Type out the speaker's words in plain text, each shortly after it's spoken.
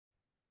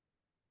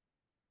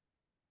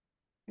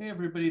Hey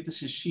everybody,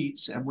 this is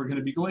Sheets, and we're going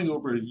to be going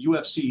over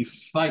UFC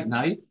Fight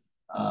Night,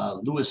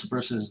 Lewis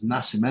versus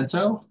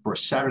Nascimento for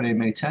Saturday,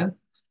 May 10th.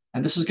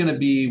 And this is going to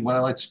be what I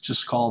like to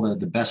just call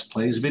the best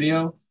plays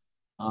video.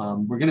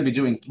 We're going to be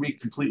doing three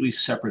completely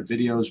separate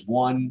videos.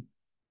 One,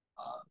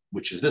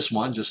 which is this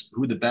one, just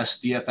who the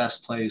best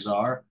DFS plays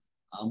are.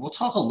 We'll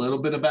talk a little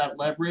bit about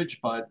leverage,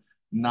 but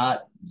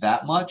not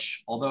that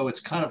much, although it's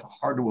kind of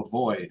hard to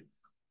avoid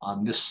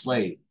on this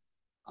slate.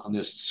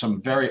 There's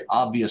some very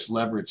obvious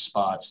leverage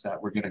spots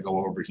that we're going to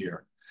go over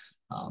here.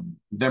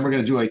 Then we're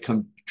going to do a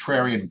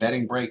contrarian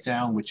betting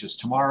breakdown, which is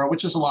tomorrow,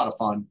 which is a lot of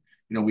fun.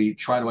 You know, we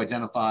try to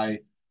identify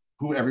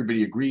who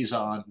everybody agrees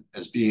on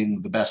as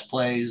being the best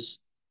plays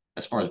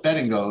as far as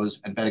betting goes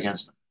and bet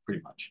against them,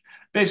 pretty much.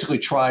 Basically,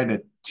 try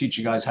to teach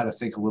you guys how to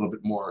think a little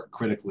bit more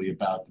critically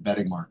about the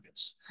betting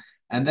markets.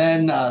 And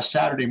then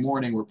Saturday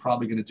morning, we're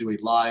probably going to do a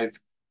live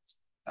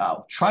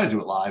I'll try to do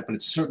it live, but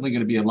it's certainly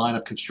going to be a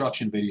lineup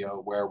construction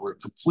video where we're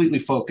completely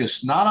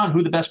focused not on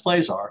who the best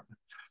plays are,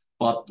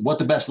 but what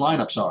the best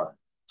lineups are.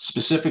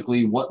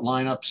 Specifically, what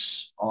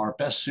lineups are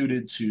best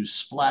suited to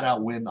flat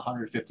out win the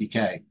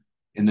 150K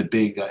in the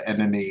big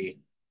MMA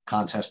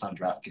contest on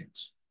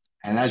DraftKings.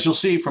 And as you'll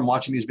see from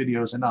watching these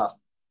videos enough,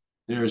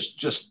 there's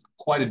just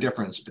quite a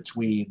difference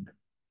between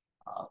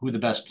who the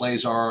best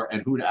plays are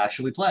and who to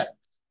actually play,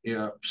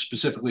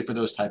 specifically for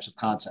those types of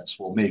contests.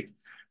 We'll make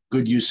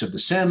good use of the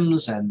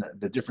sims and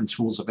the different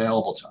tools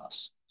available to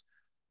us.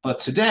 But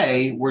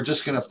today, we're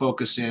just going to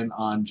focus in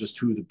on just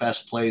who the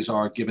best plays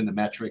are given the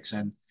metrics.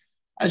 And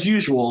as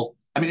usual,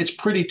 I mean, it's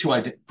pretty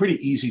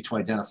easy to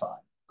identify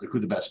who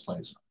the best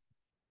plays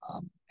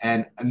are.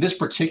 And in this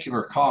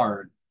particular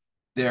card,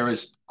 there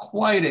is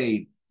quite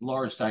a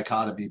large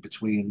dichotomy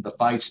between the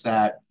fights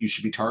that you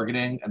should be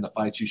targeting and the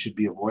fights you should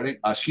be avoiding,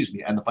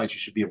 and the fights you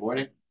should be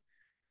avoiding.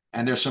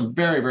 And there's some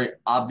very, very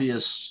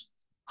obvious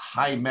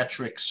high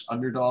metrics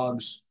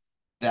underdogs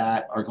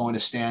that are going to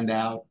stand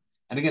out.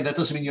 And again, that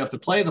doesn't mean you have to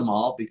play them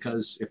all,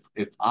 because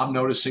if I'm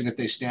noticing that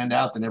they stand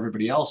out, then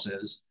everybody else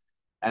is,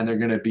 and they're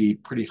going to be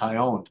pretty high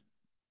owned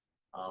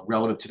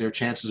relative to their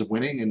chances of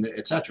winning, and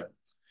etc.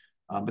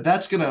 But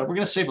we're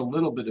gonna save a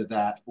little bit of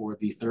that for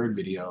the third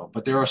video.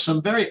 But there are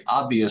some very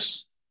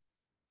obvious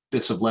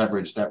bits of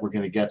leverage that we're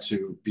going to get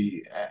to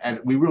and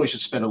we really should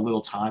spend a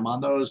little time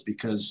on those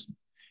because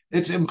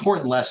it's an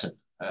important lesson.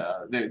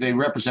 They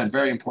represent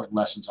very important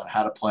lessons on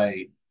how to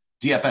play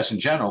DFS in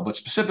general, but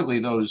specifically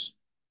those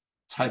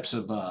types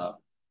of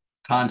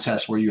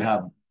contests where you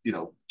have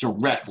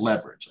direct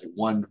leverage,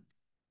 like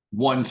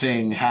one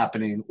thing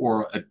happening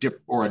or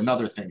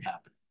another thing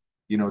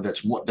happening.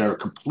 That's what they're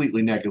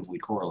completely negatively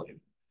correlated.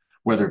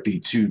 Whether it be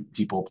two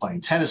people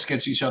playing tennis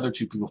against each other,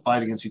 two people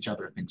fighting against each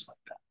other, things like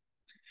that.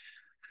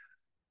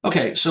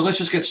 Okay, so let's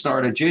just get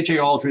started. J.J.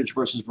 Aldridge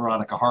versus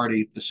Veronica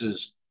Hardy. This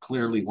is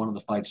clearly one of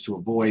the fights to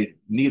avoid.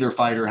 Neither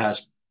fighter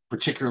has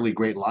particularly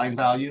great line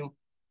value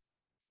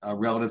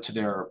relative to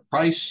their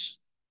price.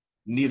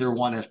 Neither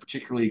one has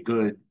particularly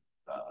good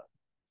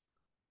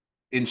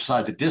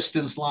inside the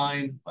distance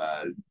line,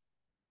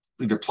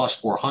 either plus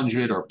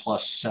 400 or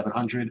plus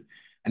 700.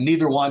 And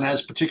neither one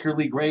has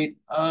particularly great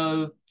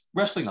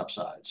wrestling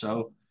upside.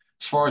 So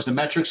as far as the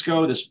metrics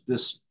go,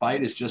 this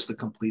fight is just a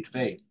complete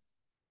fade.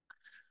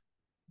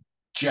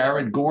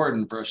 Jared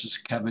Gordon versus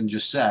Kevin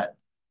Jessett.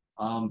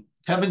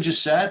 Kevin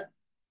Jessett,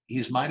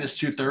 he's minus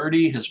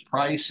 230. His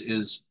price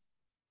is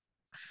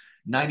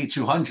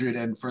 9,200,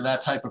 and for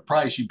that type of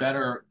price, you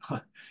better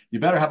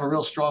have a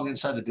real strong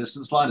inside the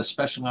distance line,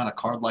 especially on a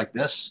card like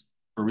this,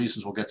 for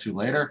reasons we'll get to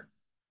later.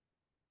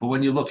 But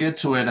when you look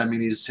into it, I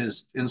mean,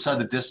 his inside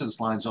the distance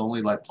line is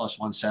only like plus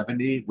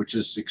 170, which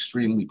is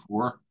extremely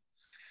poor.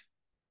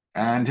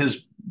 And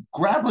his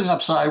grappling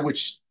upside,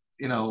 which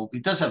he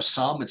does have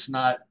some, it's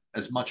not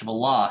as much of a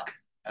lock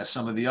as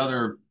some of the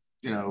other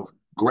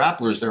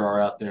grapplers there are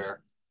out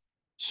there.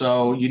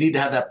 So you need to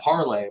have that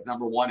parlay of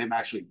number one, him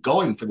actually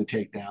going for the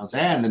takedowns,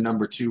 and the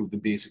number two, them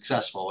being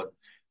successful. And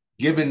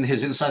given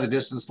his inside the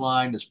distance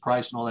line, his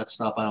price, and all that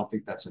stuff, I don't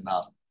think that's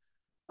enough.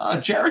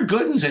 Jared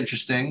Gooden's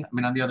interesting. I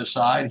mean, on the other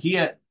side, he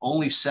at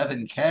only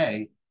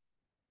 7K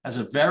has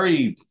a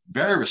very,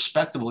 very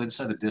respectable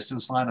inside the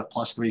distance line of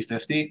plus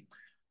 350.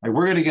 Like,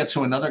 we're going to get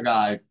to another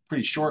guy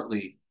pretty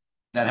shortly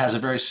that has a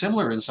very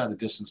similar inside the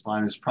distance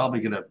line, who's probably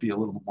going to be a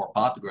little bit more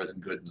popular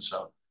than Gooden.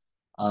 So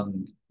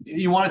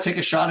you want to take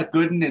a shot at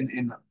Gooden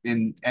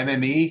in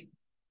MME,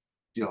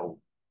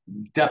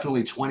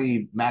 definitely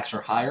 20 max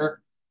or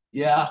higher.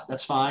 Yeah,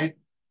 that's fine.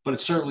 But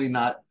it's certainly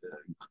not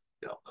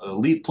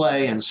elite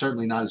play, and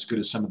certainly not as good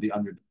as some of the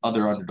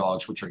other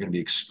underdogs, which are going to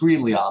be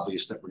extremely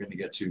obvious that we're going to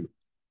get to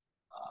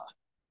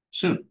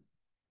soon.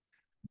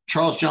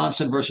 Charles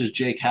Johnson versus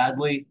Jake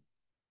Hadley.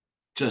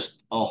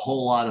 Just a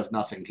whole lot of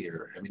nothing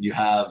here. I mean,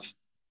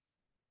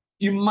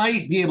 you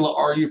might be able to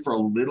argue for a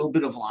little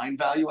bit of line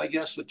value, I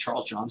guess, with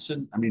Charles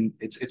Johnson. I mean,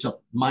 it's a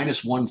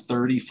minus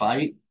 130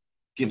 fight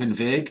given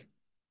VIG.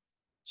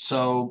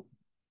 So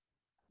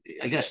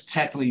I guess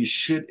technically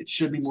it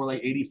should be more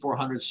like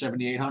 8,400,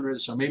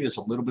 7,800. So maybe it's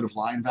a little bit of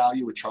line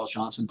value with Charles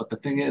Johnson. But the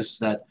thing is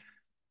that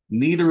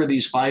Neither of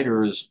these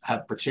fighters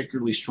have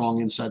particularly strong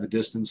inside the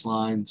distance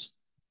lines.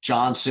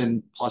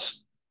 Johnson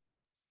plus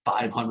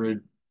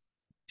 500,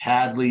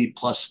 Hadley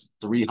plus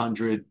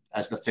 300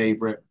 as the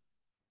favorite.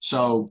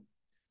 So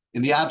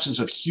in the absence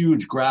of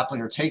huge grappling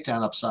or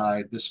takedown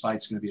upside, this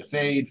fight's going to be a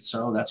fade.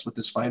 So that's what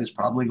this fight is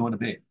probably going to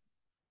be.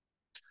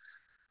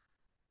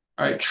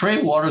 All right,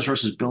 Trey Waters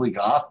versus Billy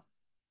Goff.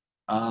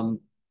 Um,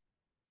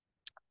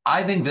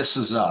 I think this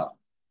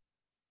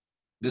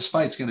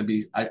fight's going to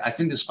be. I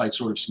think this fight's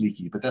sort of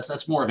sneaky, but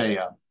that's more of a.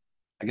 I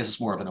guess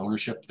it's more of an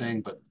ownership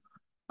thing, but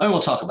I mean,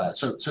 we'll talk about it.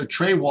 So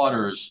Trey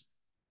Waters,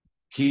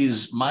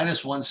 he's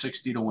minus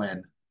 160 to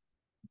win.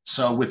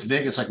 So with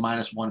Vig, it's like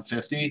minus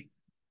 150,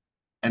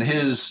 and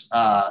his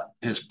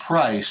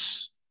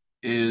price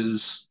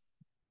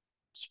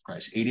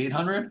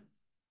 8,800.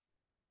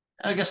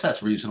 I guess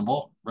that's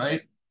reasonable,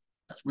 right?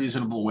 That's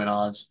reasonable win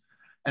odds.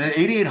 And at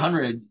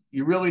 8,800,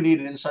 you really need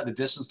an inside the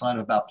distance line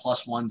of about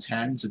plus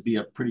 110 to be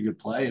a pretty good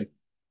play. And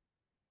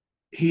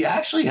he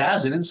actually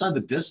has an inside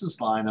the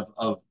distance line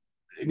of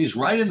I mean, he's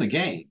right in the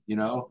game,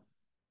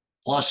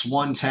 plus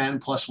 110,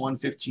 plus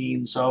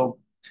 115. So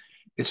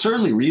it's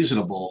certainly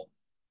reasonable.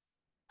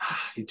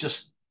 He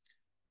just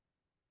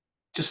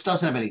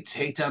doesn't have any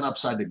takedown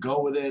upside to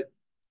go with it.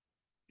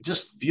 It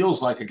just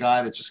feels like a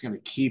guy that's just going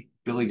to keep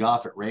Billy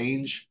Goff at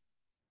range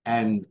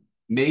and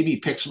maybe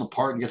picks him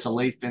apart and gets a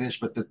late finish.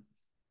 But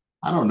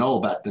I don't know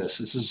about this.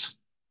 This is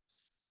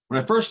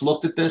when I first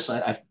looked at this,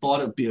 I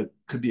thought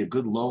could be a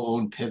good low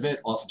owned pivot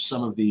off of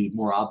some of the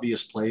more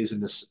obvious plays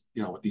in this,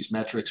 with these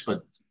metrics.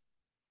 But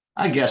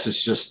I guess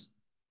it's just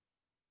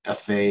a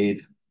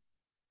fade.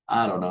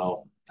 I don't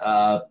know.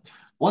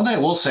 One thing I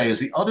will say is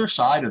the other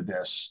side of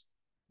this,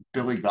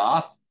 Billy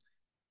Goff,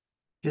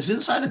 his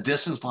inside the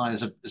distance line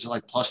is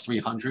like plus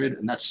 300,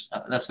 and that's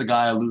the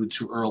guy I alluded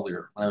to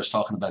earlier when I was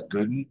talking about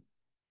Gooden.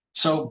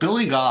 So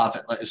Billy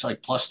Goff is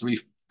like plus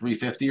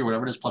 350 or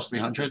whatever it is, plus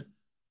 300,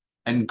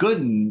 and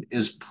Gooden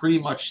is pretty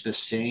much the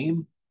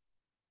same.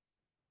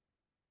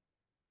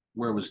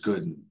 Where was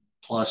Gooden?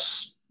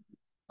 Plus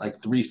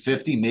like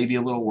 350, maybe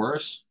a little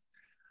worse.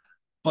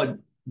 But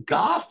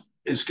Goff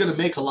is going to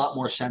make a lot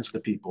more sense to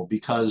people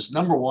because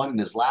number one, in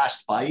his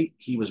last fight,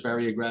 he was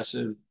very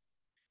aggressive.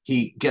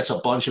 He gets a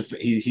bunch of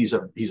he's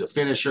a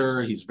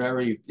finisher. He's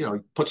very, he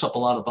puts up a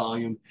lot of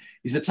volume.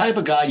 He's the type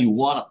of guy you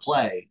want to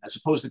play, as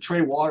opposed to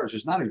Trey Waters,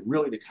 who's not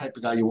really the type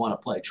of guy you want to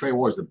play. Trey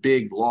Waters, the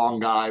big, long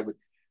guy with,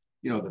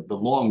 the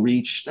long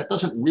reach. That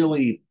doesn't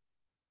really,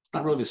 it's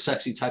not really the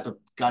sexy type of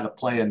guy to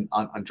play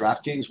on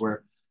DraftKings,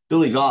 where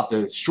Billy Goff,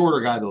 the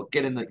shorter guy that'll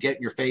get in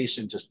your face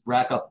and just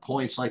rack up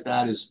points like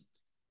that is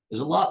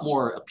a lot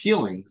more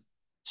appealing.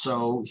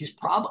 So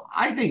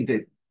I think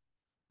that,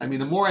 I mean,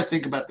 the more I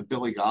think about the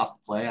Billy Goff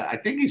play, I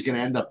think he's going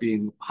to end up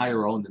being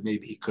higher owned than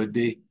maybe he could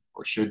be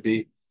or should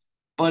be.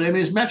 But I mean,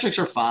 his metrics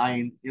are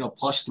fine,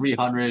 plus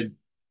 300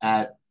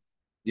 at,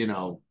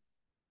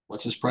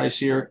 what's his price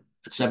here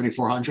at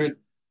 7,400.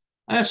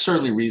 That's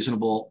certainly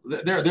reasonable.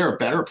 There are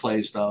better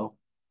plays though.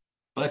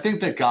 But I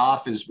think that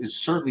Goff is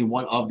certainly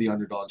one of the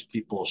underdogs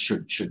people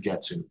should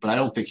get to, but I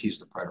don't think he's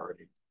the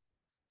priority.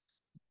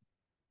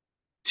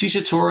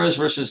 Tisha Torres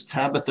versus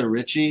Tabitha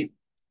Ritchie.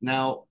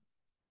 Now,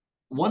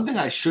 one thing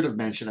I should have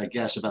mentioned, I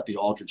guess, about the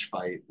Aldridge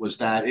fight was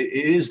that it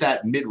is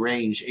that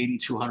mid-range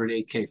 8,200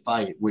 8K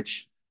fight,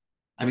 which,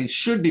 I mean,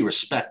 should be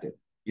respected,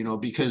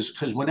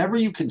 because whenever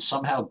you can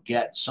somehow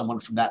get someone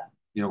from that,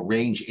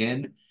 range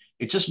in,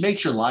 it just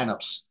makes your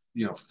lineups,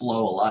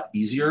 flow a lot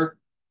easier.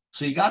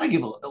 So you got to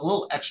give a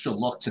little extra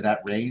look to that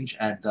range.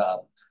 And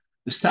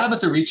this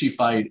Tabitha Ricci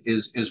fight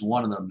is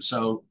one of them.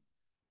 So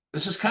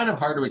this is kind of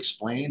hard to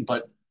explain,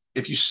 but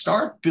if you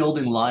start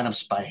building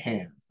lineups by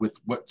hand with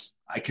what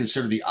I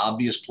consider the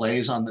obvious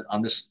plays on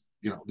this,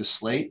 this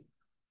slate,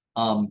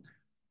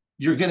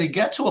 you're going to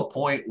get to a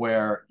point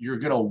where you're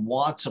going to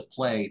want to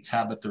play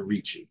Tabitha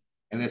Ricci.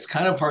 And it's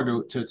kind of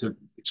hard to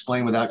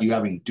explain without you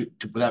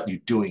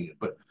doing it.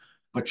 But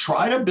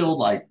try to build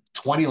like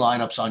 20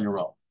 lineups on your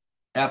own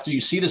after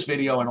you see this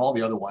video and all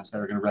the other ones that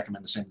are going to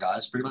recommend the same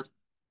guys pretty much.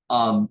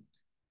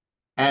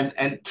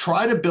 And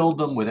try to build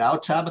them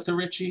without Tabitha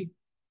Ricci,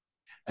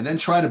 and then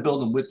try to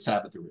build them with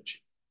Tabitha Ricci.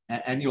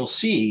 And you'll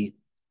see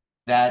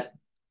that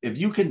if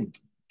you can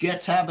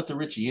get Tabitha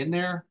Ricci in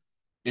there,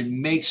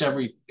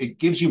 it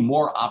gives you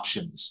more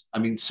options. I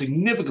mean,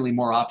 significantly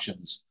more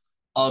options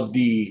of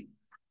the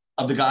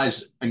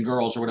guys and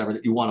girls or whatever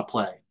that you want to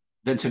play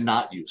than to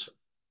not use her.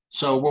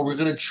 So what we're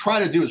going to try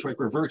to do is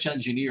reverse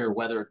engineer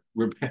whether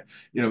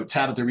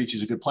Tabitha Ricci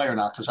is a good player or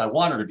not, because I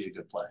want her to be a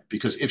good player.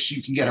 Because if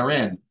you can get her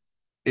in,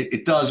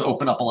 it does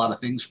open up a lot of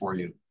things for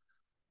you.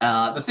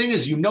 The thing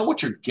is,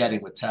 what you're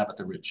getting with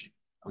Tabitha Ricci.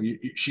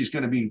 She's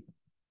going to be,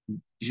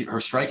 her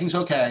striking's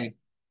okay.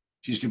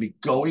 She's going to be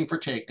going for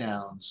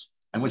takedowns.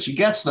 And when she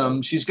gets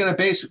them, she's going to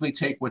basically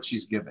take what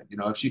she's given.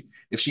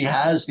 If she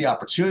has the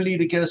opportunity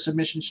to get a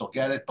submission, she'll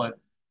get it. But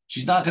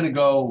she's not going to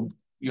go,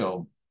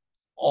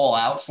 all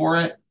out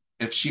for it.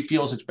 If she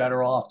feels it's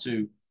better off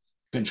to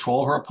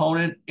control her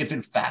opponent, if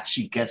in fact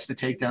she gets the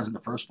takedowns in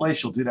the first place,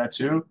 she'll do that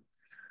too.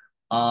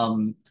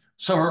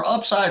 So her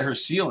upside, her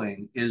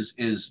ceiling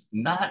is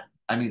not.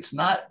 I mean, it's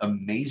not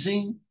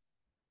amazing,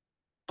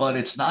 but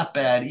it's not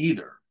bad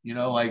either.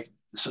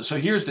 So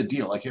here's the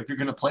deal. Like if you're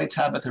going to play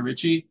Tabitha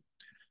Ricci,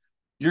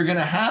 you're going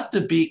to have to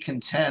be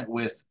content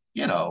with,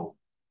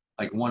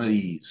 like one of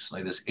these,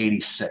 like this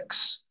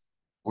 86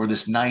 or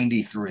this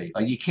 93.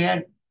 Like you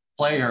can't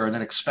play her and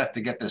then expect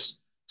to get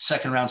this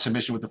second round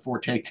submission with the 4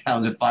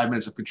 takedowns and 5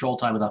 minutes of control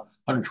time with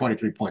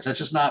 123 points. That's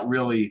just not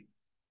really.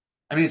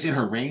 I mean, it's in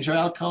her range of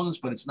outcomes,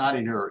 but it's not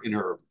in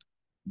her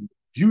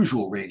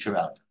usual range of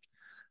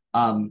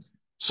outcomes.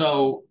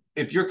 So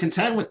if you're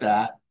content with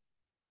that,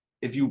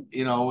 if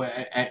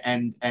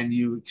and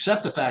you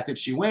accept the fact that if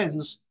she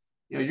wins,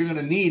 you're going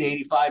to need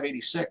 85,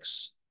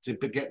 86 to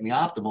get in the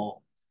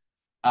optimal.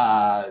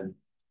 Uh,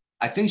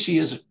 I think she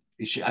is.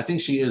 I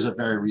think she is a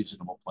very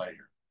reasonable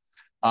player.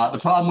 The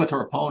problem with her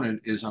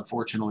opponent is,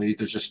 unfortunately,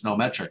 there's just no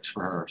metrics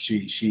for her.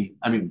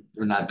 I mean,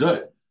 they're not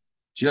good.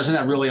 She doesn't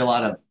have really a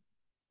lot of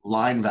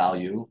line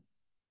value.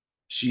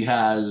 She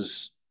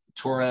has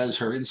Torres.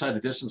 Her inside the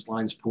distance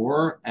line's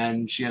poor,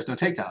 and she has no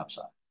takedown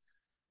upside.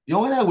 The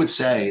only thing I would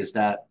say is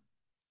that,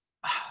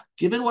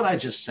 given what I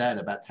just said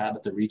about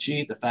Tabitha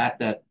Ricci, the fact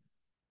that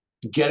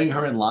getting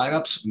her in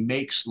lineups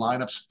makes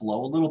lineups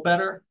flow a little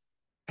better,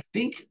 I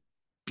think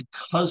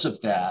because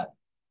of that,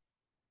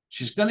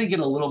 she's going to get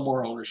a little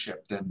more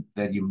ownership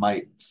than you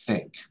might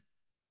think,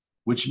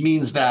 which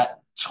means that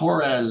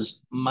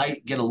Torres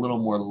might get a little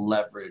more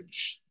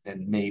leverage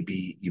than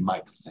maybe you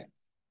might think.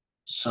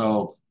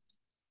 So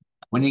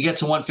when you get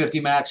to 150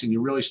 max and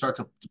you really start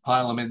to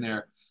pile them in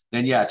there,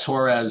 then yeah,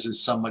 Torres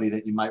is somebody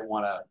that you might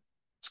want to.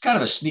 It's kind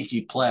of a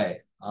sneaky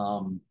play,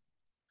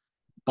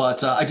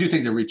 but I do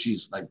think that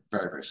Ricci's like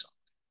very, very solid.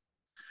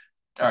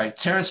 All right,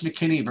 Terrence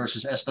McKinney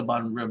versus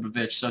Esteban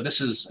Ribovic. So this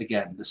is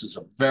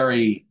a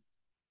very,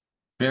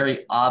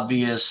 very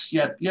obvious,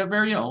 yeah,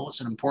 very,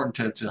 it's an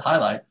important to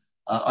highlight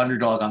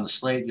underdog on the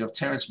slate. You have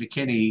Terrence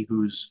McKinney,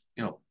 who's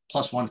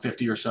plus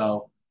 150 or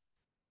so.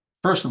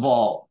 First of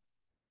all,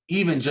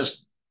 even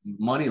just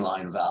money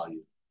line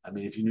value. I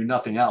mean, if you knew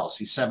nothing else,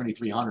 he's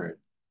 7,300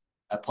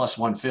 at plus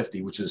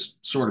 150, which is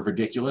sort of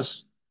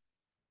ridiculous,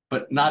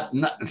 but not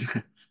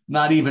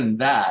even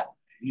that.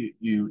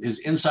 His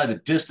inside the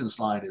distance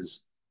line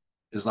is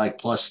like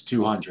plus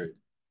 200.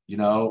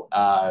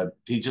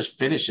 He just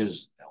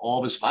finishes all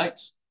of his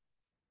fights,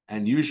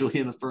 and usually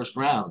in the first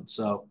round.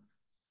 So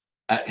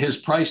at his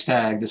price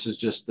tag, this is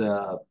just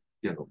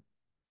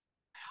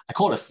I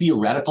call it a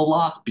theoretical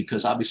lock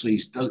because obviously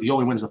he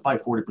only wins the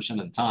fight 40% of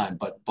the time,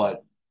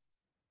 but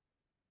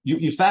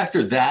you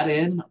factor that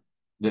in,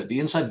 the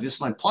inside of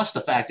this line, plus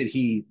the fact that if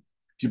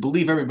you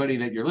believe everybody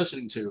that you're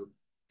listening to,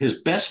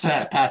 his best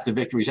path to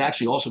victory is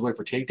actually also going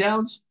for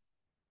takedowns.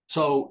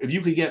 So if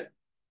you could get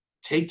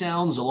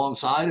takedowns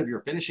alongside of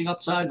your finishing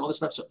upside and all this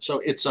stuff,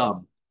 so it's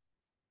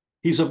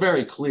he's a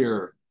very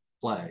clear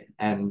play,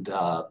 and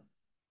I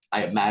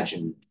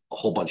imagine a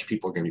whole bunch of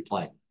people are going to be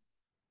playing.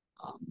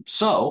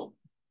 So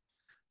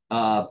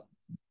uh,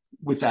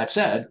 with that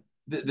said,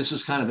 this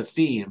is kind of a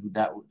theme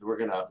that we're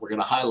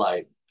gonna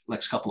highlight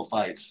next couple of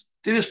fights.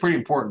 It is pretty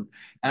important,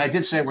 and I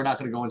did say we're not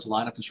going to go into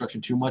lineup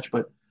construction too much,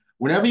 but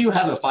whenever you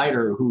have a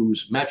fighter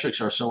whose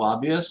metrics are so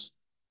obvious,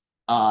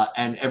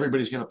 and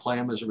everybody's going to play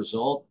him as a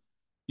result,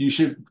 you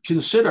should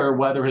consider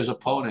whether his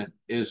opponent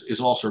is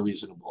also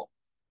reasonable,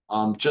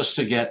 just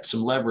to get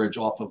some leverage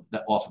off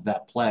of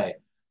that play.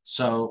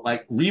 So,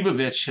 like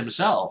Ribovic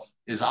himself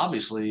is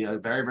obviously a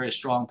very, very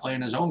strong play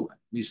in his own way.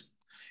 He's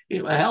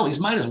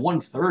minus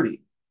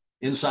 130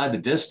 inside the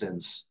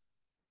distance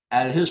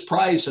at his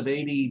price of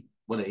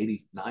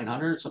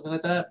 8,900, something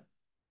like that.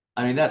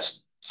 I mean,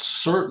 that's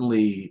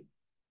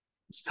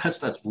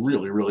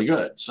really, really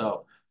good.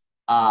 So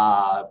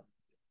uh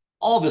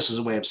all this is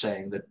a way of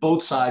saying that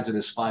both sides of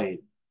this fight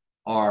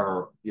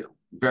are,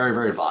 very,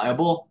 very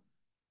viable.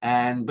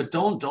 But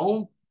don't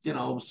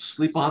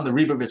sleep on the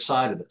Ribovic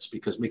side of this,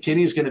 because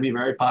McKinney is going to be a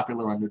very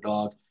popular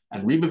underdog,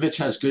 and Ribovic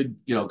has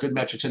good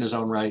metrics in his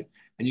own right,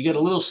 and you get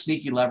a little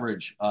sneaky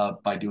leverage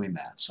by doing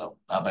that. So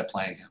by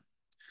playing him,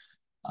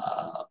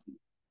 uh,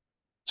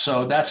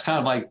 so that's kind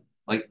of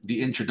like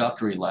the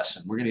introductory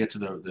lesson. We're going to get to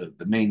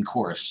the main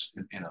course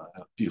in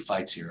a few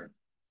fights here.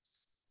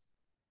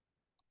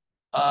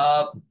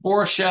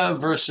 Borshev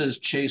versus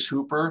Chase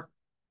Hooper.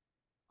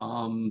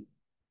 Um,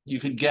 you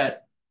could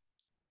get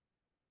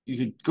you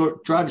could go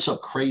drive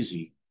yourself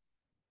crazy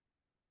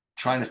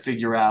trying to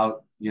figure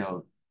out,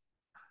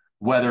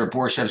 whether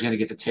Borshev's going to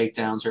get the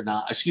takedowns or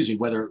not. Excuse me,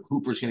 whether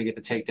Hooper's going to get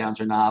the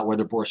takedowns or not,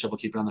 whether Borshev will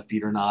keep it on the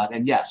feet or not.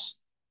 And yes,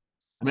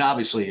 I mean,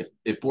 obviously,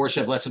 if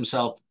Borshev lets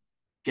himself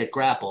get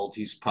grappled,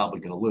 he's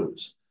probably going to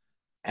lose.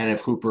 And if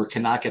Hooper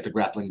cannot get the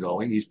grappling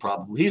going, he's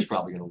probably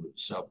going to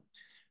lose. So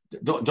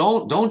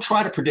don't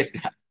try to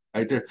predict that.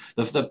 Right there,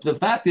 the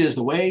fact is,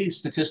 the way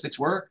statistics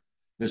work,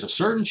 there's a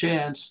certain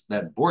chance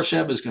that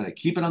Borshev is going to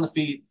keep it on the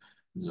feet.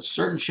 There's a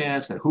certain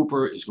chance that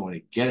Hooper is going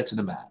to get it to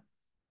the mat,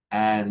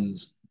 and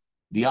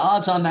the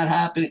odds on that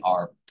happening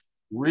are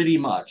pretty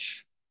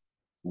much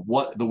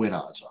what the win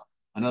odds are.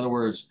 In other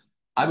words,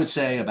 I would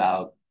say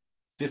about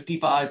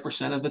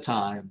 55% of the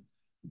time,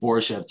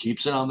 Borshev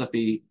keeps it on the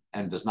feet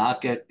and does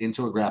not get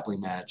into a grappling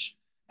match.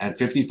 And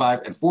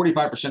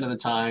 45% of the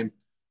time,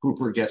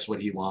 Hooper gets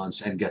what he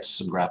wants and gets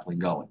some grappling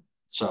going.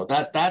 So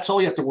that's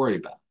all you have to worry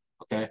about.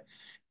 Okay.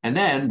 And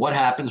then what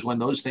happens when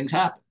those things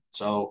happen?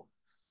 So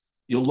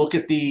you'll look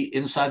at the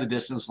inside the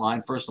distance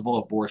line, first of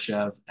all, of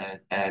Borshev,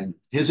 and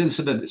his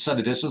inside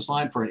the distance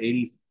line for an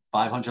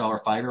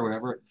 $8,500 fighter or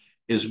whatever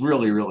is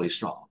really, really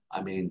strong.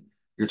 I mean,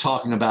 you're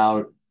talking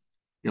about,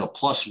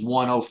 plus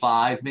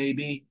 105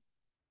 maybe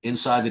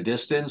inside the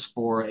distance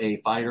for a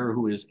fighter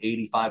who is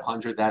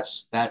 8,500.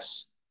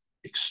 That's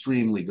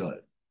extremely good.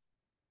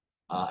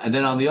 And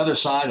then on the other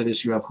side of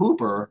this, you have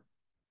Hooper,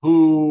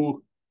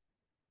 who,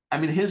 I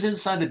mean, his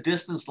inside the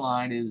distance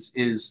line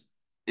is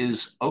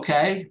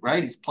okay,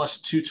 right? He's plus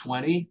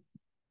 220.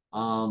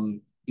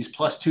 He's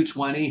plus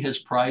 220. His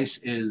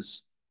price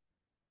is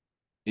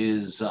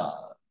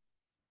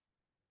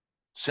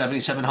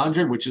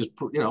 7,700, which is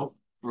for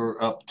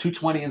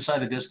 220 inside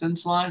the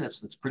distance line.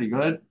 That's pretty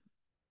good.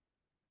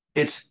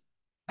 It's,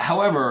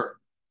 however,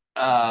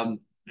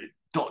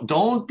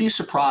 don't be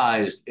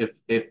surprised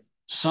if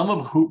some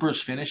of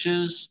Hooper's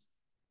finishes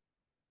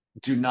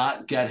do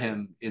not get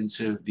him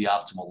into the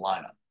optimal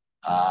lineup.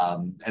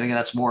 And again,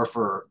 that's more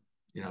for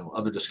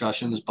other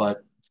discussions,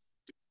 but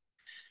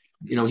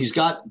he's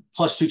got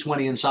plus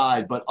 220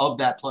 inside, but of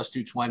that plus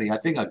 220, I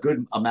think a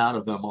good amount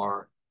of them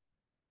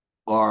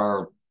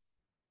are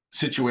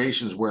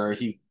situations where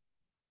he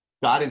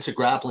got into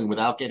grappling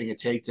without getting a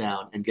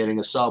takedown and getting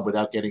a sub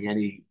without getting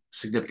any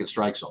significant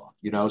strikes off.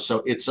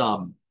 So it's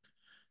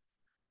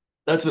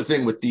that's the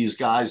thing with these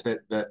guys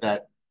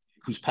that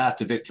whose path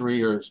to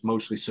victory are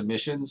mostly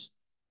submissions.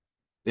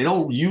 They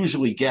don't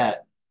usually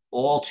get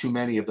all too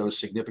many of those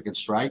significant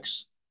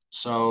strikes.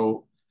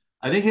 So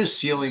I think his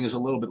ceiling is a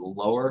little bit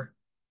lower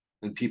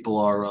than people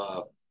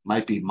are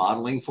might be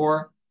modeling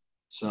for.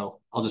 So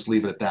I'll just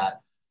leave it at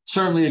that.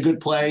 Certainly a good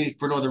play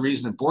for no other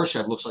reason than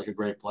Borshev looks like a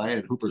great play,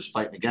 and Hooper's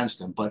fighting against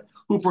him. But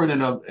Hooper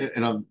in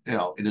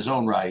his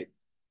own right,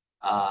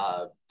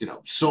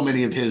 so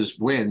many of his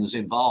wins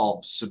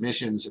involve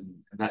submissions and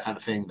that kind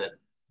of thing that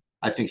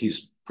I think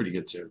he's pretty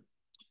good too.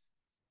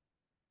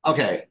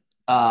 Okay.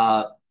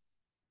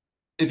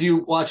 If you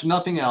watch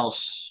nothing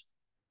else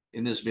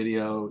in this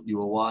video, you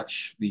will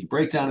watch the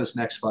breakdown of this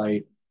next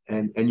fight,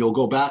 and you'll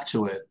go back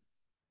to it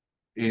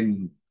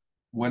in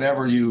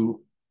whenever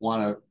you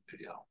want to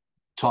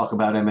talk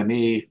about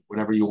MME,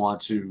 whenever you want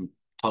to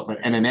talk about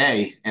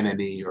MME,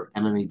 or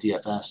MME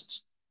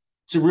DFS.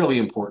 It's a really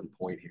important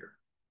point here.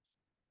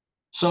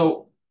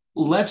 So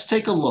let's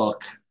take a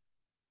look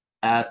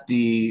at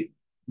the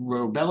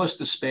Robelis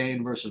de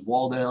Spain versus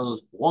Waldo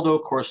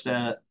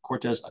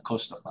Cortez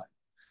Acosta fight.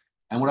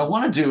 And what I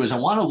want to do is I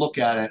want to look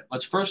at it.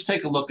 Let's first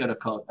take a look at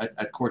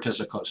Cortez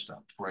Acosta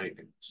for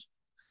anything else.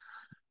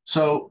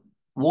 So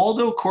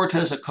Waldo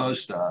Cortez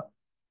Acosta,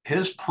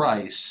 his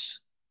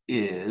price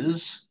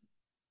is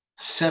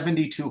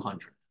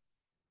 7,200.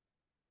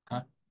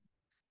 Okay.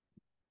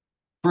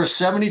 For a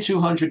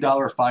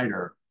 $7,200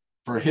 fighter,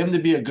 for him to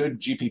be a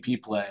good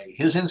GPP play,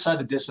 his inside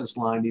the distance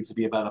line needs to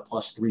be about a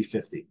plus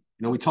 350.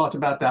 We talked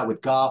about that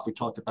with Goff. We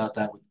talked about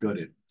that with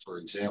Gooden, for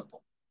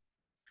example.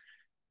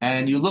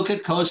 And you look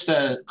at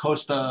Cortez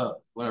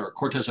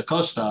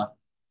Acosta,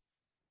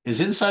 his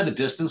inside the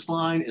distance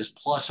line is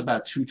plus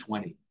about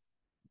 220.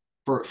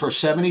 For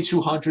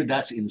 7,200,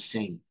 that's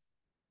insane.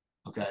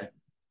 Okay.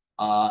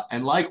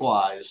 And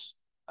likewise,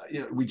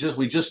 we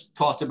just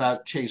talked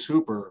about Chase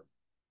Hooper.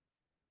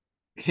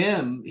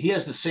 He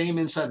has the same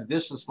inside the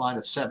distance line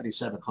of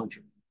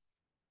 7,700.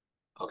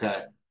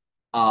 Okay.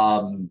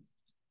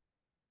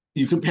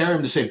 You compare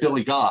him to, say,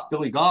 Billy Goff.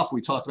 Billy Goff, we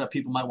talked about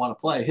people might want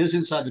to play. His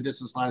inside the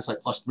distance line is like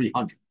plus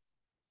 300.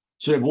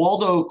 So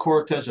Waldo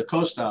Cortez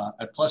Acosta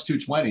at plus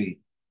 220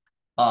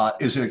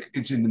 it's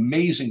an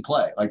amazing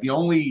play. Like, the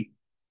only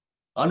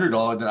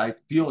underdog that I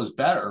feel is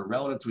better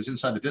relative to his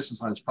inside the distance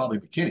line is probably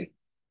McKinney.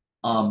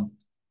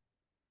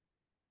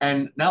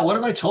 And now, what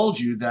have I told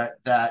you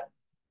that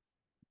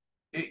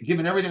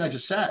given everything I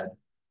just said,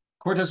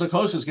 Cortez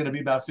Acosta is going to be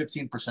about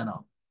 15%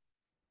 owned,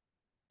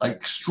 like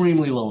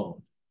extremely low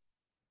owned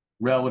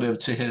relative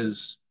to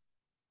his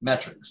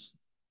metrics.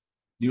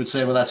 You would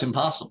say, well, that's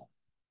impossible.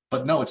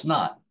 But no, it's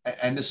not.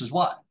 And this is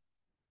why.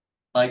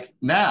 Like,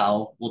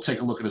 now we'll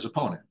take a look at his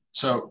opponent.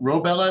 So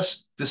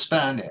Robelis de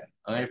Spain.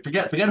 Okay?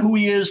 Forget who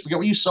he is, forget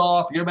what you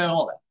saw, forget about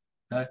all that.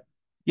 Okay.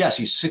 Yes,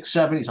 he's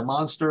 6'7", he's a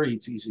monster,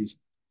 he's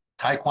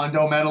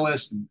Taekwondo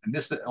medalist and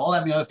this, all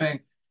that and the other thing.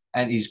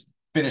 And he's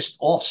finished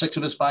all 6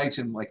 of his fights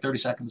in like 30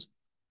 seconds.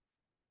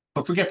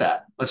 But forget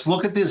that. Let's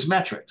look at his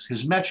metrics.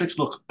 His metrics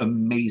look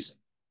amazing.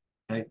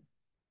 Okay.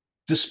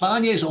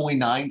 Despaigne is only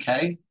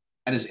 9K,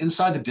 and his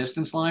inside the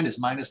distance line is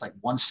minus like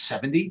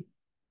 170.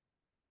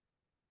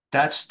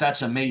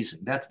 That's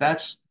amazing.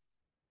 That's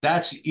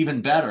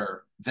even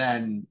better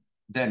than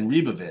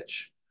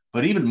Ribovic.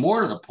 But even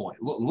more to the point,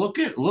 look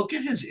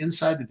at his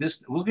inside the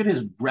distance. Look at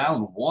his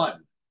round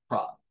 1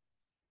 prop.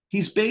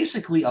 He's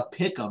basically a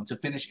pick'em to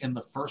finish in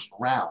the first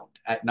round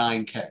at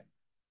 9K.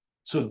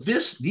 So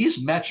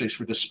these metrics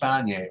for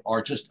Despaigne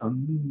are just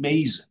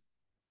amazing.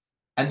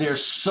 And they're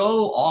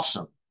so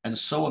awesome and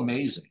so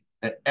amazing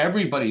that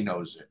everybody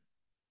knows it.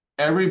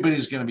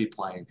 Everybody's going to be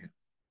playing him.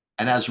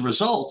 And as a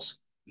result,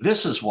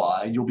 this is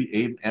why you'll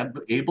be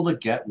able to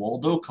get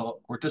Waldo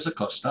Cortez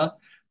Acosta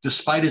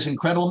despite his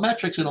incredible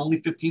metrics and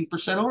only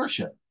 15%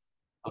 ownership.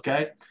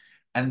 Okay.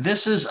 And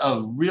this is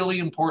a really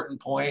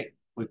important point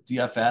with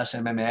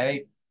DFS,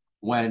 MMA,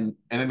 when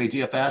MMA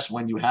DFS,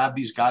 when you have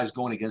these guys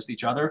going against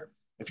each other.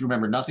 If you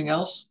remember nothing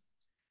else,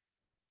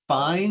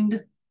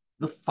 find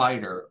the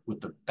fighter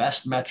with the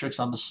best metrics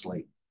on the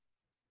slate,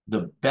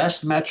 the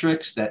best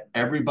metrics that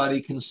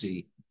everybody can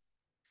see,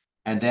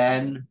 and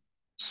then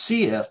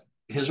see if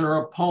his or her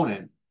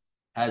opponent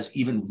has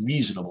even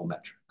reasonable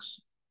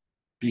metrics.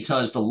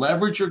 Because the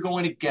leverage you're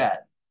going to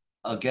get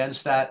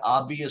against that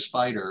obvious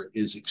fighter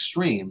is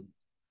extreme.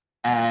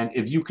 And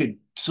if you could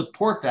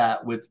support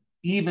that with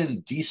even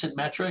decent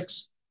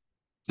metrics,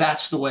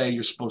 that's the way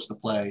you're supposed to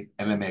play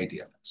MMA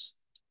DFS.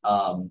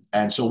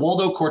 And so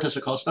Waldo Cortez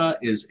Acosta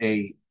is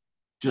a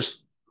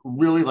just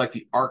really like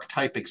the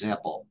archetype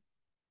example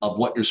of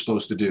what you're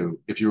supposed to do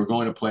if you were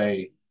going to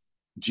play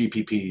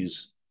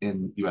GPPs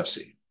in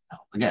UFC. Now,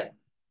 again,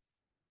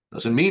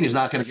 doesn't mean he's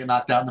not going to get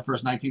knocked out in the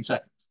first 19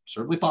 seconds.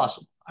 Certainly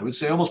possible. I would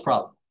say almost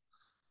probable.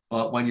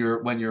 But when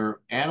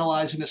you're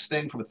analyzing this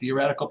thing from a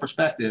theoretical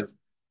perspective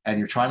and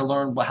you're trying to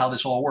learn how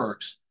this all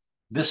works,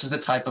 this is the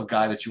type of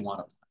guy that you want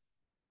to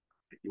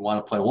play. You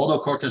want to play Waldo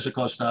Cortez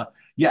Acosta.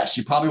 Yes,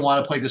 you probably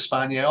want to play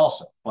Despaigne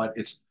also, but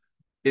it's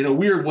in a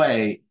weird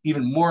way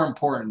even more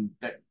important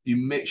that you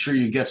make sure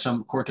you get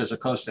some Cortez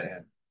Acosta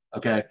in.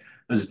 Okay,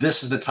 because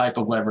this is the type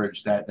of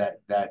leverage that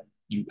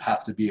you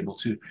have to be able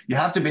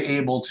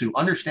to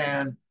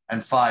understand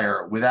and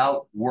fire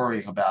without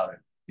worrying about it.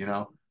 You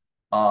know.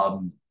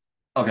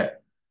 Okay.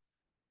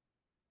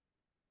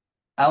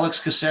 Alex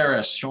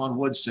Caceres, Sean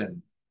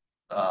Woodson,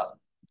 uh,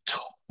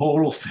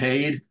 total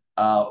fade.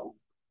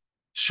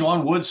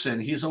 Sean Woodson,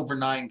 he's over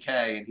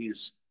 9K and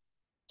he's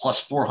plus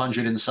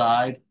 400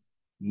 inside.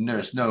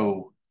 There's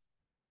no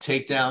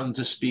takedown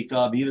to speak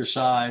of either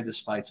side. This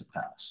fight's a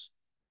pass.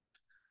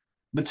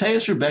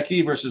 Mateus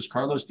Rebecki versus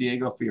Carlos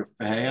Diego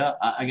Ferreira.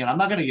 Again, I'm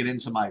not going to get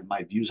into my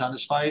views on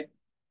this fight,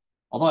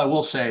 although I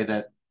will say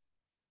that,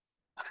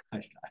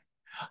 I'm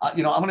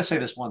going to say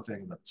this one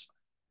thing about this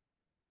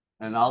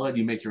fight, and I'll let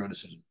you make your own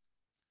decision.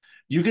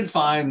 You can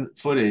find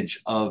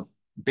footage of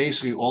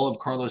basically all of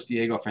Carlos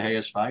Diego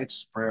Ferreira's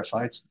fights,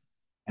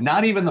 and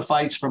not even the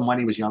fights from when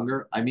he was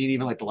younger. I mean,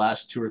 even like the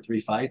last 2 or 3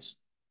 fights.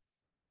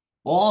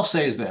 All I'll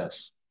say is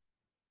this.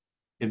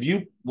 If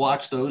you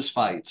watch those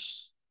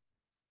fights,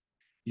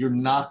 you're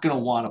not going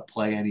to want to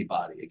play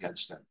anybody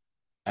against him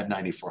at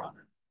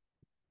 9,400.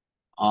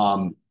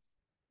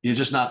 You're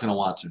just not going to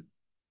want to.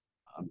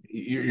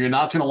 You're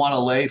not going to want to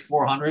lay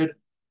 400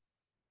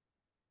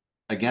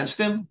 against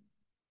him,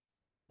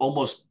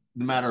 almost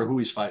no matter who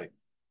he's fighting.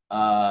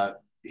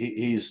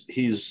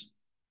 He's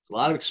a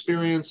lot of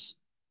experience.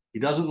 He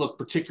doesn't look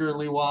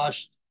particularly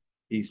washed.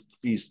 He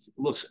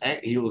looks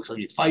like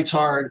he fights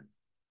hard.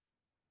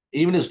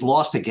 Even his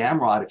loss to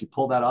Gamrot, if you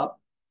pull that up,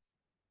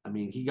 I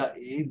mean, he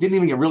didn't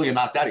even get really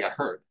knocked out. He got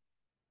hurt,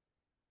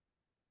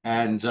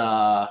 and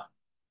I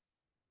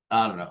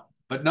don't know,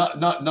 but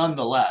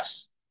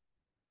nonetheless,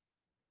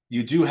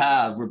 you do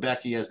have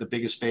Rebecki as the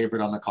biggest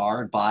favorite on the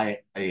card by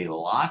a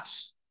lot,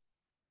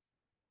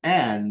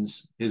 and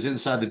his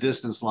inside the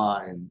distance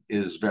line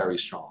is very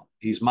strong.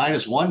 He's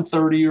minus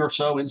 130 or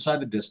so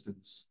inside the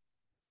distance.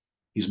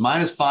 He's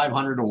minus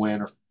 500 to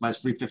win or minus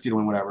 350 to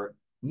win, whatever.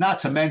 Not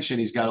to mention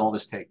he's got all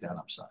this takedown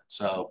upside.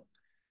 So,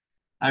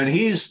 I mean,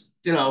 he's,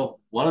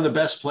 one of the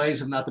best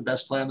plays, if not the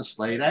best play on the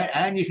slate.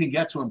 And you can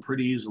get to him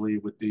pretty easily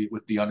with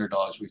the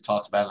underdogs we've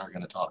talked about and are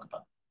going to talk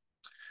about.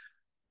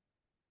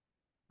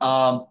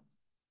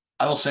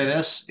 I will say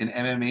this, in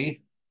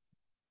MME,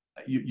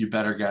 you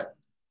better get,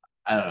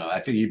 I don't know, I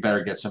think you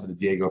better get some of the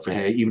Diego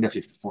Ferreira, even if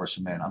you have to force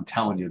him in. I'm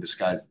telling you, this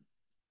guy's,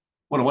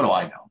 what do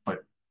I know? But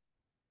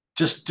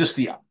just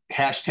the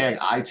hashtag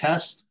eye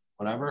test,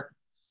 whatever.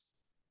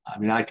 I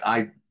mean,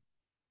 I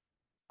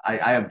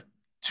have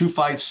 2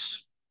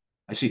 fights.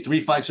 I see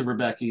 3 fights of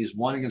Rebecki's,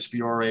 one against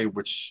Fiore,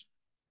 which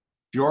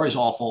Fiore's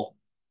awful.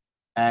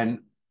 And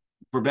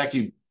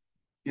Rebecki,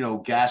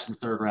 gassed in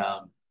the 3rd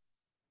round.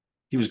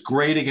 He was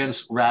great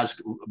against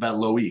about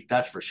Loic,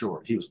 that's for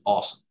sure. He was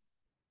awesome.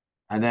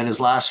 And then his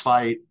last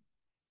fight,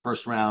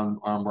 1st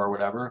round, armbar, or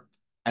whatever.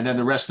 And then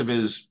the rest of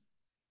his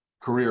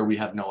career, we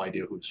have no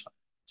idea who's fighting.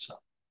 So,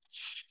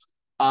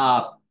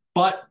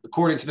 but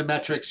according to the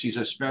metrics, he's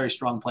a very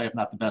strong play, if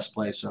not the best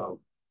play. So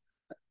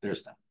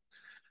there's that.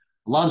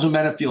 Alonzo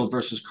Menafield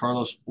versus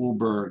Carlos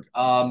Ulberg.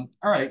 All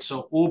right,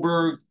 so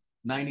Ulberg,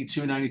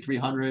 92,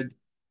 9,300.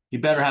 He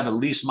better have at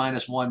least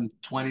minus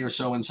 120 or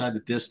so inside the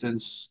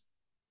distance.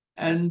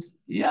 And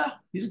yeah,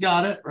 he's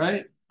got it,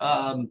 right?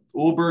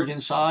 Ulberg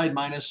inside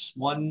minus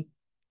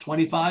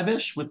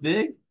 125-ish with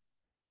Vig.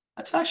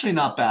 That's actually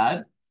not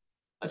bad.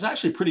 That's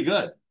actually pretty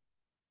good.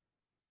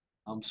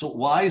 So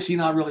why is he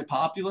not really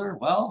popular?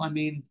 Well, I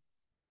mean,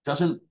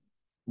 doesn't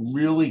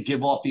really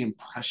give off the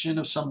impression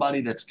of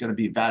somebody that's going to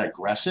be that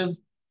aggressive.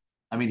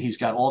 I mean, he's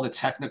got all the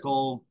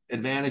technical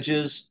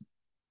advantages,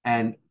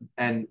 and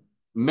and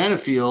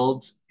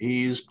Menafield,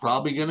 he's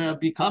probably going to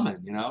be coming.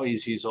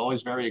 He's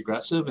always very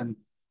aggressive, and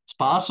it's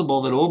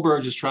possible that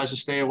Oberg just tries to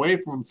stay away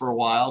from him for a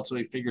while until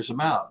he figures him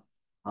out.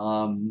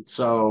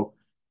 So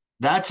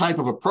that type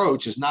of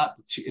approach is not.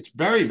 It's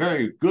very,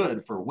 very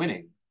good for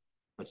winning,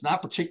 but it's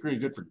not particularly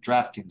good for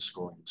DraftKings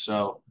scoring.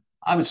 So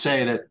I would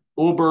say that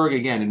Oberg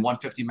again in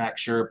 150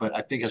 max, sure, but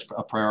I think as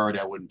a priority,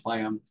 I wouldn't play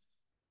him.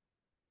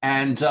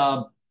 And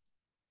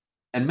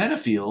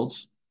Menafield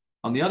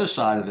on the other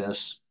side of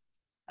this,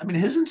 I mean,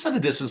 his inside the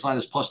distance line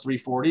is plus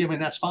 340. I mean,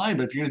 that's fine,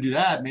 but if you're going to do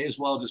that, may as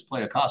well just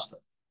play Acosta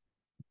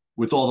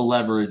with all the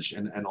leverage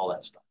and all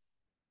that stuff.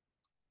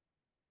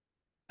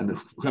 And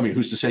I mean,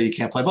 who's to say you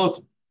can't play both?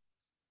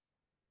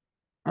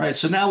 All right,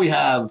 so now we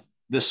have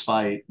this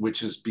fight, which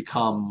has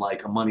become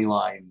like a money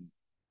line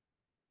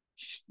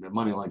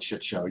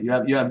shit show. You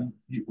have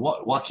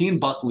Joaquin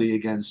Buckley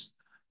against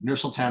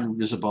Nursultan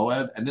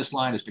Rizaboev, and this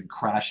line has been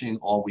crashing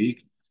all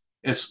week.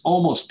 It's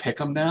almost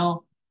pick 'em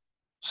now.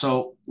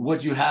 So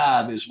what you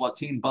have is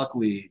Joaquin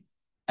Buckley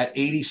at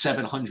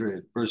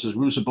 8,700 versus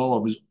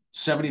Rusaboa, who's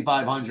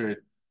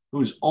 7,500,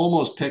 who's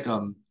almost pick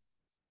 'em.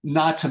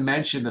 Not to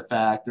mention the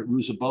fact that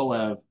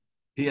Rusaboev,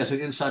 he has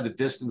an inside the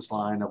distance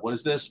line of what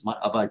is this?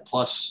 Of like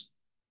plus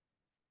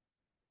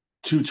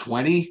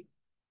 220.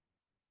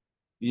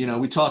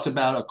 We talked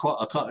about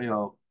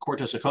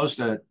Cortez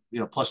Acosta,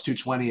 plus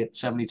 220 at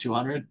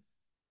 7,200.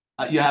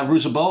 You have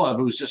Rusaboev,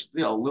 who's just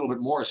a little bit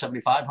more,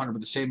 7,500,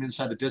 with the same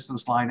inside the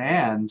distance line,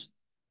 and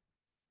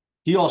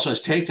he also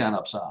has takedown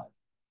upside.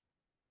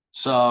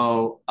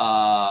 So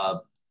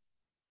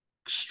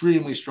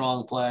extremely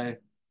strong play.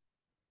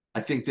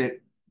 I think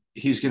that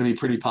he's going to be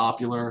pretty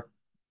popular.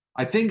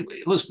 I think,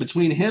 listen,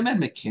 between him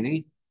and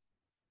McKinney,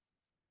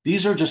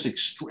 these are just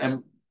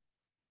extreme.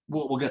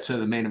 We'll get to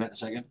the main event in a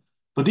second,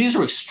 but these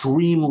are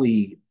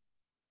extremely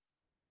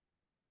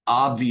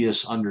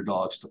obvious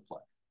underdogs to play.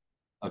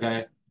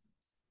 Okay,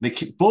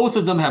 both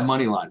of them have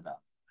money line value.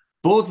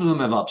 Both of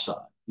them have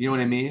upside. You know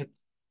what I mean?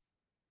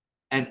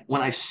 And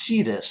when I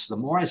see this, the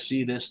more I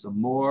see this, the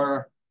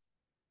more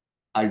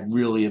I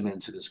really am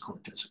into this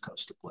Cortez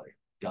Acosta play.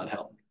 God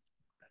help me.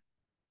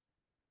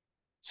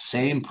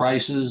 Same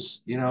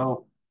prices, you're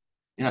not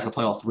going to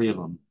play all three of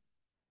them.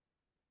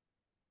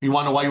 You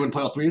want to know why you wouldn't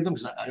play all three of them?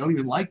 Because I don't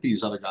even like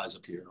these other guys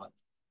up here. Like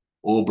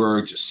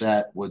Oberg,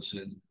 Jacette,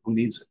 Woodson. Who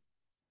needs it?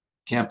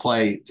 Can't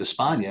play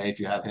Despaigne if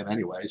you have him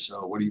anyway.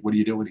 So what are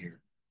you doing here?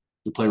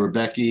 You play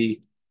Rebecca,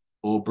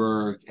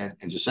 Oberg, and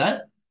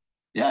Jacette?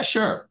 Yeah,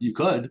 sure, you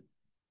could.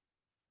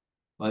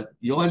 But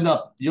you'll end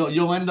up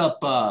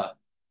well,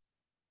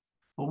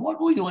 what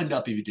will you end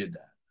up if you did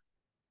that?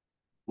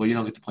 Well, you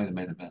don't get to play the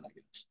main event, I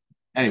guess.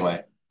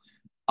 Anyway,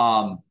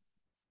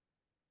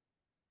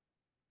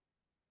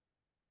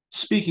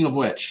 speaking of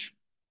which,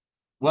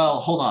 well,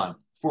 hold on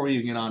before we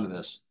even get on to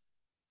this.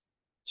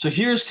 So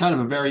here's kind of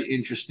a very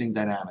interesting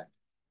dynamic.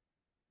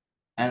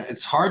 And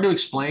it's hard to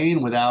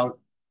explain without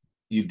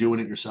you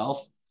doing it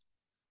yourself.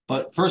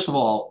 But first of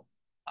all,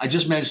 I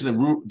just mentioned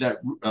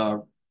that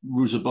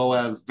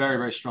Ruzaboev, very,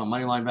 very strong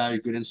money line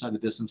value, good inside the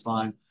distance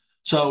line.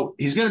 So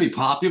he's going to be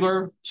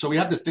popular. So we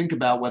have to think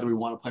about whether we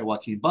want to play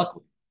Joaquin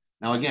Buckley.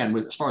 Now, again,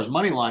 as far as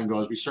money line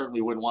goes, we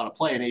certainly wouldn't want to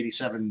play an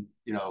 87,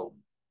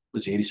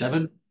 was he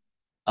 87?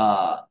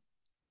 An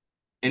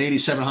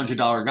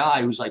 $8,700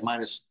 guy who's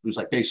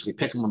basically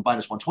picking him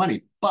minus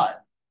 120.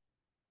 But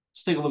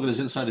let's take a look at his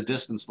inside the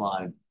distance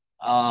line.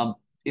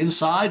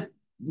 Inside,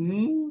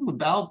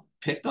 about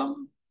pick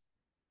them.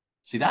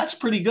 See, that's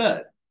pretty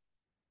good.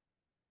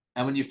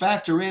 And when you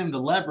factor in the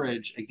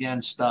leverage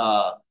against,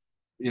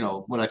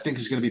 what I think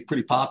is going to be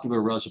pretty popular,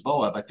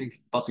 Razaboev, I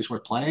think Buckley's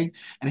worth playing.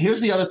 And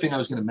here's the other thing I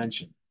was going to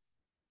mention.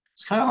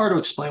 It's kind of hard to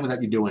explain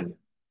without you doing it.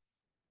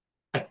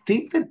 I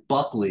think that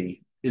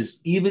Buckley is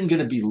even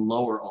going to be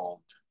lower owned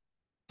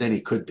than he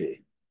could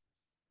be.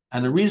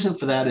 And the reason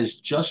for that is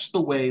just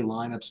the way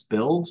lineups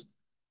build.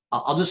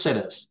 I'll just say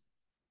this.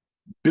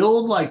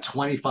 Build like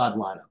 25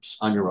 lineups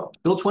on your own.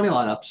 Build 20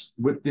 lineups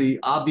with the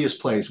obvious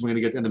plays we're going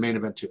to get in the main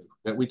event too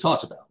that we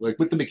talked about, like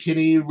with the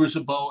McKinney,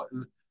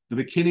 Rizabovich,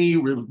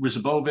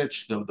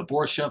 the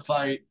Borshev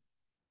fight,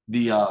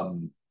 the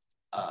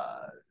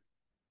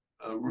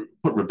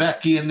put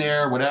Rebecca in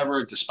there,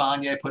 whatever,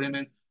 Despaigne, put him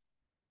in,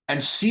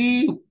 and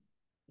see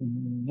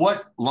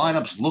what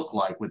lineups look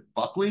like with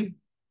Buckley.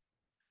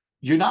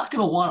 You're not going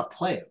to want to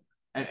play him.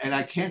 And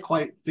I can't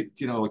quite,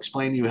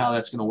 explain to you how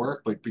that's going to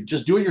work, but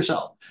just do it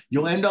yourself.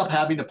 You'll end up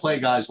having to play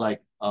guys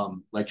like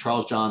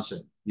Charles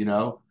Johnson,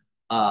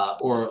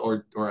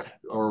 or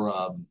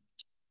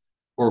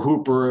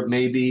Hooper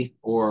maybe,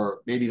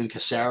 or maybe even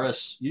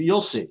Caceres. You'll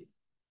see.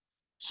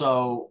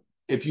 So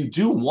if you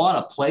do want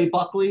to play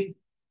Buckley,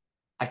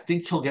 I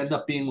think he'll end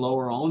up being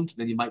lower owned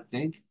than you might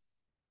think.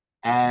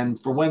 And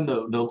for when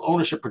the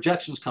ownership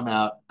projections come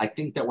out, I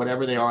think that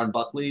whatever they are on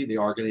Buckley, they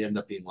are going to end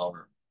up being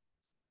lower.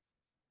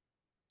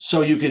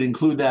 So you could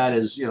include that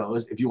as,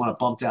 if you want to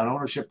bump down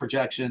ownership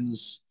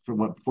projections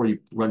before you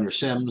run your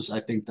sims. I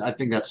think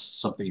that's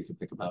something you can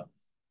think about.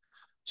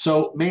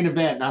 So main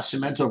event,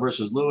 Nascimento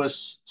versus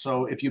Lewis.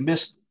 So if you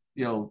missed,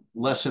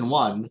 lesson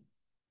one,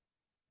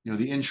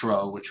 the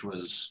intro, which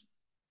was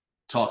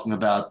talking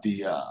about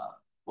the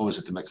what was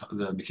it, the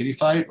McKinney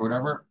fight or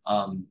whatever.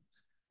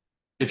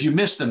 If you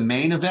missed the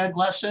main event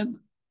lesson,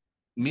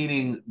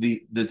 meaning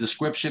the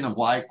description of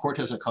why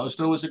Cortez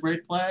Acosta was a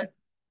great play,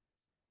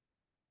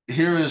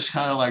 here is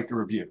kind of like the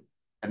review,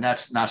 and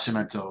that's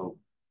Nascimento,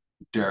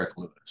 Derek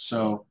Lewis.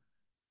 So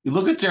you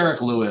look at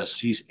Derek Lewis,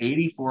 he's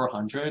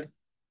 8,400.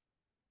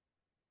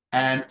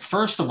 And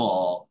first of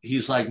all,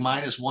 he's like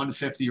minus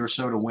 150 or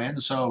so to win.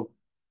 So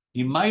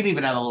he might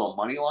even have a little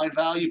money line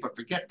value, but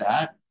forget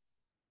that.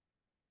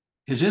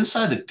 His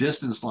inside the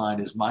distance line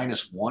is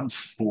minus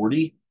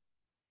 140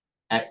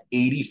 at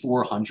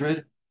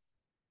 8,400.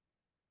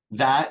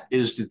 That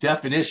is the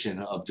definition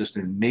of just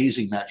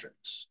amazing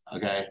metrics.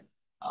 Okay.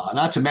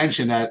 Not to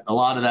mention that a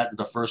lot of that in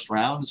the first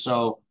round.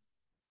 So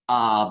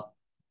uh,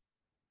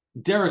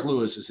 Derek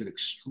Lewis is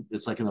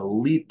it's like an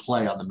elite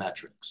play on the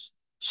metrics.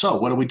 So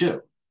what do we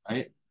do?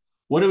 Right?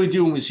 What do we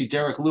do when we see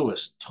Derek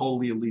Lewis,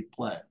 totally elite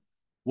play?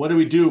 What do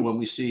we do when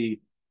we see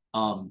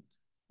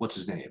what's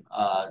his name?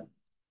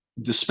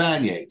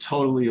 Despaigne,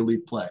 totally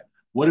elite play.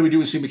 What do we do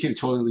when we see McKinney,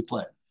 totally elite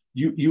play?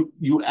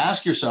 You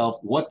ask yourself,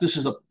 what does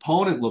his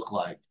opponent look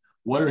like?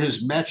 What are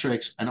his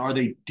metrics, and are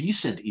they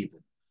decent even?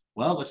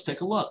 Well, let's take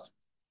a look.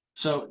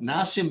 So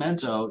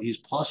Nascimento, he's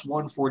plus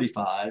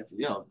 145.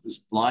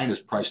 His line is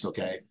priced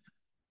okay.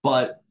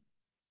 But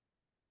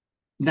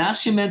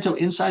Nascimento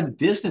inside the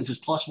distance is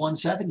plus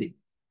 170.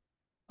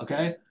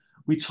 Okay.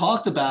 We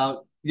talked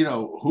about,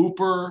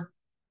 Hooper,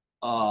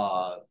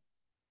 uh,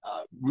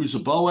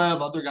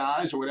 Ruzaboev, other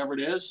guys, or whatever it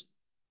is,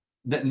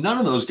 that none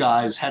of those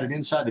guys had an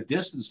inside the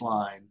distance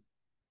line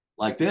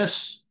like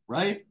this,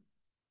 right?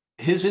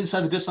 His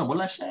inside the distance line, what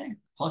did I say?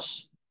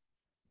 Plus,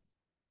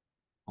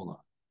 hold on.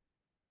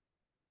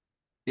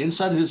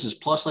 Inside the distance is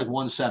plus like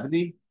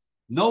 170.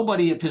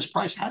 Nobody at his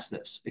price has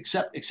this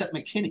except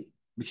McKinney.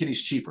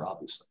 McKinney's cheaper,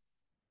 obviously.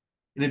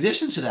 In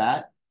addition to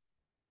that,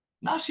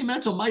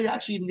 Nascimento might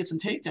actually even get some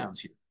takedowns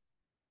here.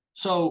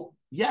 So,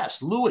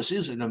 yes, Lewis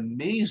is an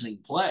amazing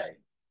play.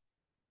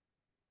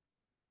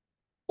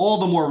 All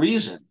the more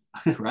reason,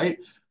 right,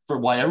 for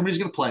why everybody's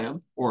going to play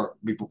him, or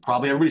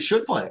probably everybody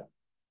should play him,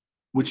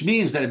 which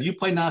means that if you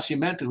play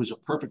Nascimento, who's a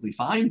perfectly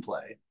fine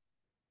play,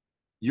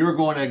 you're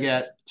going to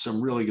get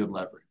some really good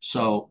leverage.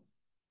 So,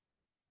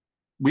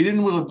 we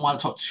didn't really want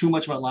to talk too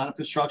much about lineup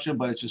construction,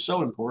 but it's just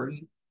so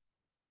important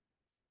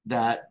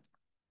that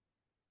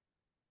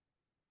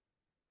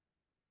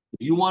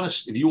if you want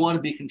to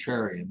be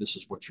contrarian, this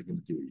is what you're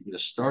going to do. You're going to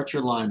start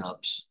your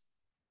lineups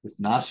with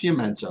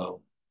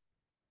Nascimento,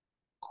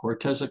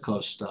 Cortez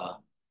Acosta.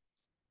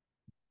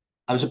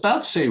 I was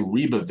about to say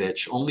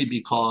Ribovic only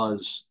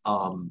because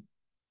I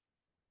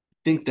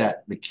think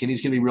that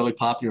McKinney's going to be really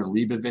popular and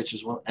Ribovic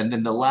as well. And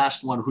then the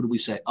last one, who do we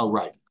say? Oh,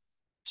 right.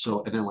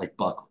 So, and then like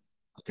Buckley.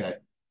 Okay.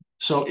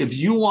 So if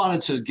you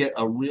wanted to get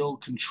a real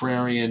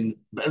contrarian,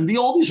 and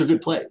all these are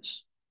good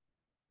plays.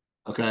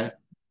 Okay.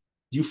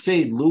 You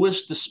fade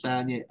Lewis,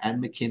 Despaigne,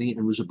 and McKinney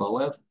and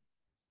Ruzaboev.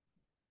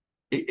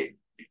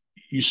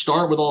 You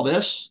start with all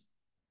this,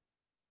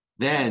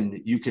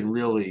 then you can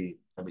really,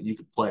 you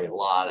can play a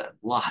lot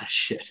of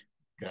shit.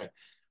 Okay.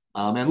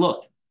 And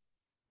look,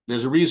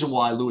 there's a reason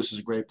why Lewis is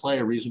a great play,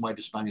 a reason why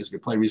Despaigne is a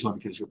good play, a reason why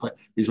McKinney is a good play,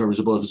 a reason why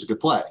Ruzaboev is a good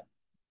play.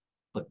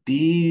 But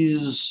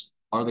these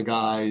are the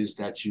guys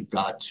that you've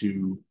got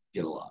to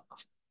get a lot of,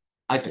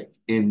 I think,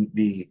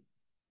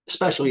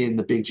 especially in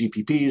the big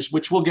GPPs,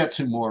 which we'll get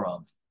to more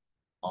of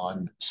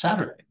on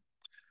Saturday.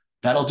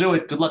 That'll do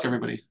it. Good luck,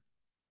 everybody.